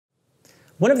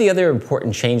One of the other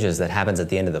important changes that happens at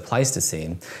the end of the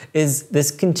Pleistocene is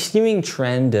this continuing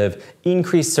trend of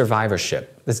increased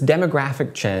survivorship, this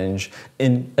demographic change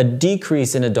in a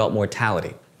decrease in adult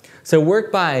mortality. So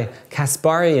work by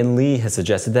Kaspari and Lee has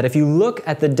suggested that if you look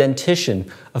at the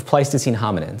dentition of Pleistocene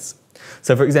hominins,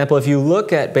 so for example, if you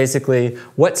look at basically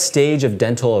what stage of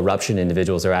dental eruption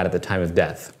individuals are at the time of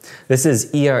death. This is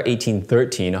ER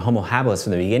 1813, a Homo habilis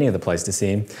from the beginning of the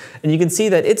Pleistocene, and you can see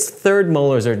that its third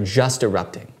molars are just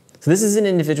erupting. So this is an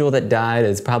individual that died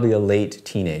as probably a late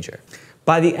teenager.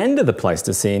 By the end of the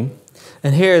Pleistocene,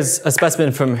 and here's a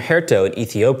specimen from Herto in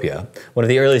Ethiopia, one of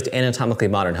the earliest anatomically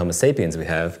modern Homo sapiens we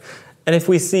have, and if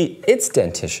we see its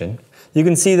dentition, you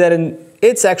can see that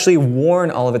it's actually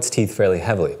worn all of its teeth fairly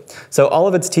heavily. So all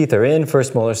of its teeth are in,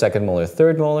 first molar, second molar,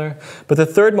 third molar, but the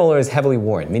third molar is heavily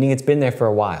worn, meaning it's been there for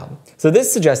a while. So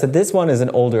this suggests that this one is an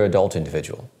older adult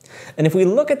individual. And if we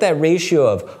look at that ratio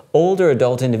of older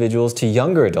adult individuals to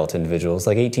younger adult individuals,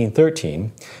 like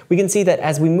 1813, we can see that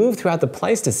as we move throughout the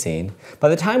Pleistocene, by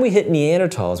the time we hit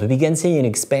Neanderthals, we begin seeing an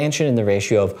expansion in the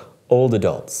ratio of old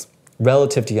adults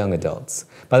relative to young adults.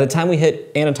 By the time we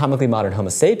hit anatomically modern Homo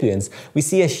sapiens, we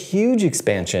see a huge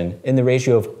expansion in the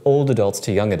ratio of old adults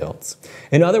to young adults.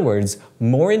 In other words,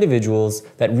 more individuals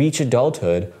that reach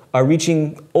adulthood are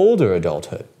reaching older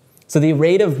adulthood. So the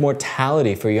rate of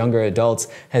mortality for younger adults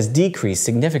has decreased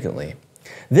significantly.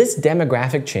 This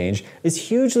demographic change is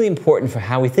hugely important for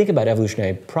how we think about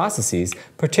evolutionary processes,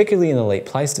 particularly in the late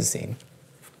Pleistocene.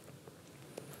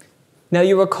 Now,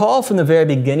 you recall from the very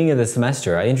beginning of the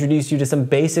semester, I introduced you to some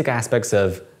basic aspects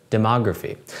of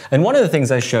demography. And one of the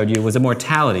things I showed you was a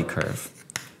mortality curve.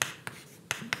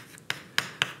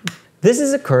 This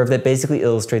is a curve that basically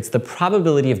illustrates the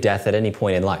probability of death at any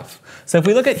point in life. So if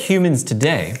we look at humans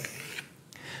today,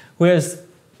 whereas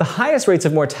the highest rates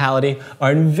of mortality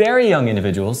are in very young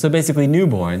individuals, so basically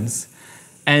newborns,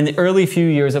 and the early few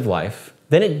years of life,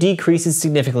 then it decreases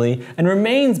significantly and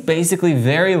remains basically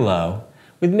very low,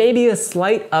 with maybe a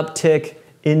slight uptick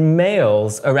in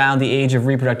males around the age of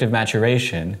reproductive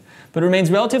maturation, but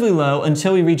remains relatively low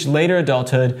until we reach later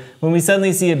adulthood when we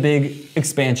suddenly see a big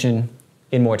expansion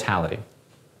in mortality.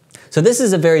 So this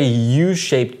is a very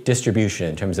U-shaped distribution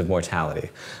in terms of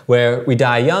mortality, where we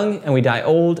die young and we die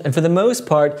old, and for the most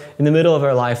part, in the middle of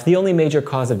our life, the only major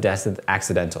cause of death is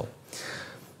accidental.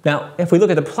 Now, if we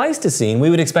look at the Pleistocene, we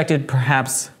would expect it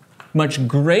perhaps much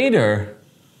greater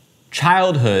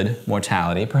childhood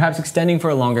mortality, perhaps extending for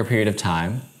a longer period of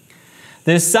time.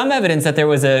 There's some evidence that there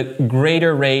was a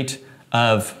greater rate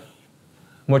of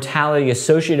mortality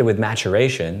associated with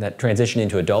maturation, that transition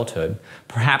into adulthood,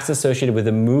 perhaps associated with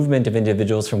the movement of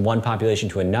individuals from one population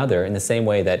to another in the same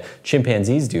way that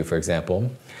chimpanzees do, for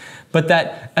example. But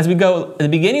that as we go at the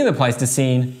beginning of the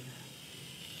Pleistocene,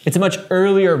 it's a much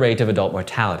earlier rate of adult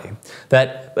mortality.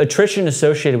 That attrition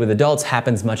associated with adults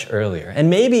happens much earlier, and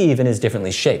maybe even is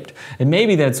differently shaped. And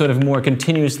maybe that's sort of more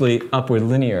continuously upward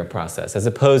linear process, as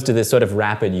opposed to this sort of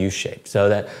rapid U-shape. So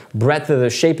that breadth of the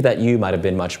shape of that U might have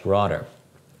been much broader.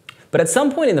 But at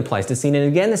some point in the Pleistocene, and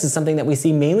again this is something that we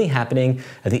see mainly happening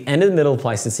at the end of the middle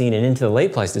Pleistocene and into the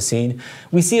late Pleistocene,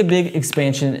 we see a big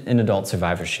expansion in adult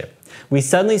survivorship. We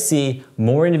suddenly see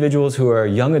more individuals who are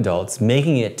young adults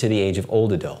making it to the age of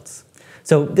old adults.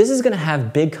 So this is going to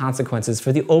have big consequences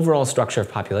for the overall structure of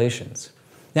populations.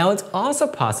 Now, it's also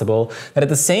possible that at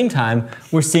the same time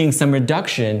we're seeing some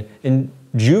reduction in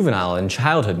juvenile and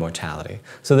childhood mortality,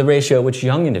 so the ratio at which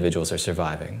young individuals are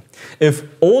surviving. If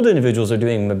old individuals are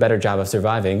doing a better job of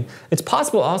surviving, it's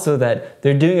possible also that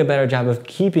they're doing a better job of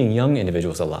keeping young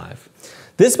individuals alive.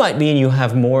 This might mean you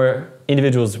have more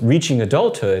individuals reaching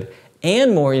adulthood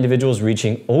and more individuals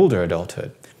reaching older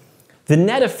adulthood. The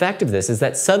net effect of this is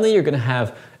that suddenly you're going to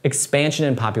have expansion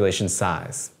in population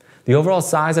size. The overall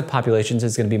size of populations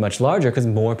is going to be much larger because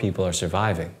more people are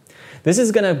surviving. This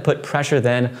is going to put pressure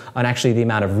then on actually the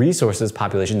amount of resources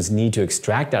populations need to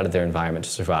extract out of their environment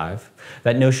to survive.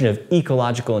 That notion of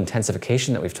ecological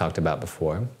intensification that we've talked about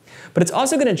before. But it's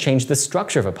also going to change the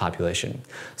structure of a population.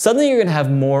 Suddenly you're going to have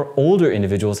more older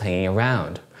individuals hanging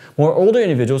around. More older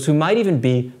individuals who might even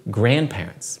be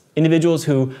grandparents. Individuals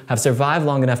who have survived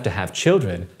long enough to have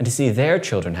children and to see their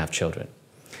children have children.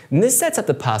 And this sets up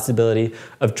the possibility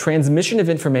of transmission of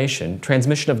information,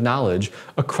 transmission of knowledge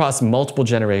across multiple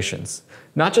generations.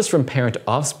 Not just from parent to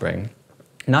offspring,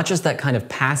 not just that kind of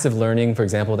passive learning, for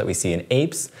example, that we see in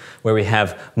apes, where we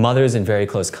have mothers in very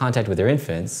close contact with their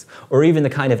infants, or even the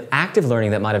kind of active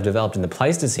learning that might have developed in the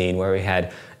Pleistocene, where we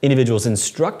had individuals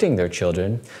instructing their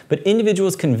children, but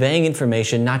individuals conveying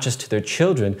information not just to their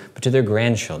children, but to their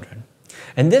grandchildren.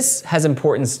 And this has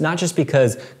importance not just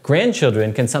because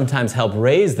grandchildren can sometimes help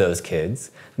raise those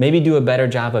kids, maybe do a better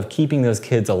job of keeping those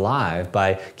kids alive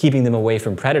by keeping them away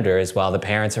from predators while the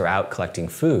parents are out collecting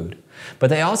food, but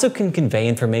they also can convey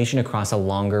information across a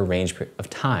longer range of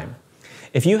time.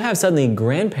 If you have suddenly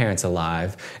grandparents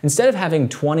alive, instead of having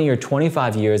 20 or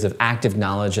 25 years of active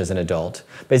knowledge as an adult,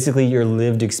 basically your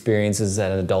lived experiences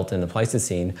as an adult in the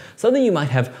Pleistocene, suddenly you might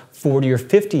have 40 or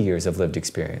 50 years of lived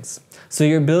experience. So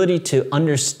your ability to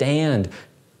understand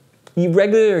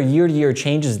irregular year-to-year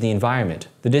changes in the environment,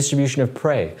 the distribution of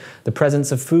prey, the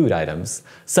presence of food items,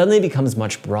 suddenly becomes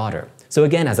much broader. So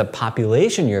again, as a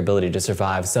population, your ability to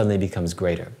survive suddenly becomes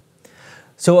greater.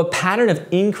 So a pattern of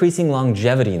increasing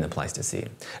longevity in the Pleistocene,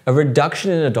 a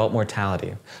reduction in adult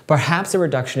mortality, perhaps a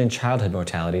reduction in childhood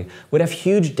mortality, would have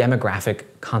huge demographic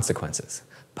consequences.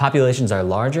 Populations are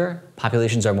larger,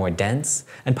 populations are more dense,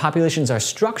 and populations are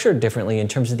structured differently in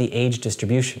terms of the age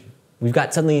distribution. We've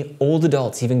got suddenly old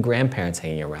adults, even grandparents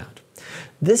hanging around.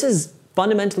 This is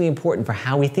fundamentally important for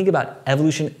how we think about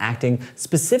evolution acting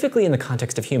specifically in the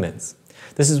context of humans.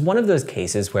 This is one of those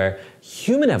cases where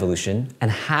human evolution and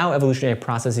how evolutionary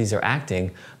processes are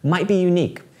acting might be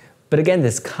unique. But again,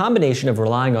 this combination of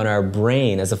relying on our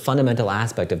brain as a fundamental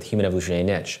aspect of the human evolutionary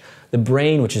niche, the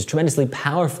brain which is tremendously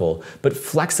powerful but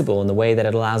flexible in the way that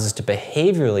it allows us to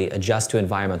behaviorally adjust to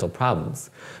environmental problems,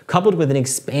 coupled with an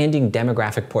expanding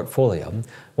demographic portfolio,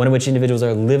 one in which individuals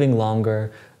are living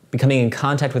longer, becoming in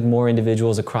contact with more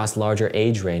individuals across larger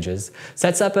age ranges,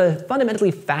 sets up a fundamentally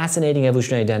fascinating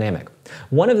evolutionary dynamic.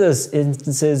 One of those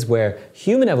instances where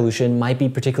human evolution might be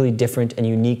particularly different and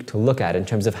unique to look at in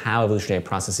terms of how evolutionary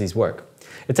processes work.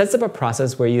 It sets up a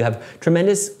process where you have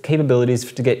tremendous capabilities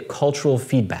to get cultural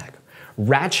feedback,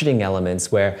 ratcheting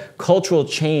elements where cultural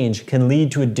change can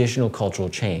lead to additional cultural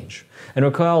change. And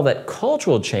recall that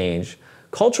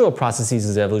cultural processes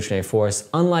as an evolutionary force,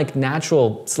 unlike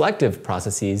natural selective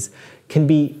processes, can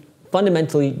be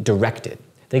fundamentally directed.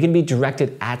 They can be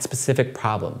directed at specific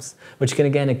problems, which can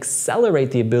again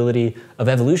accelerate the ability of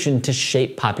evolution to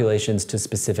shape populations to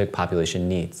specific population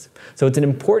needs. So it's an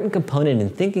important component in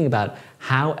thinking about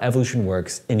how evolution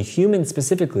works in humans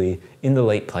specifically in the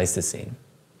late Pleistocene.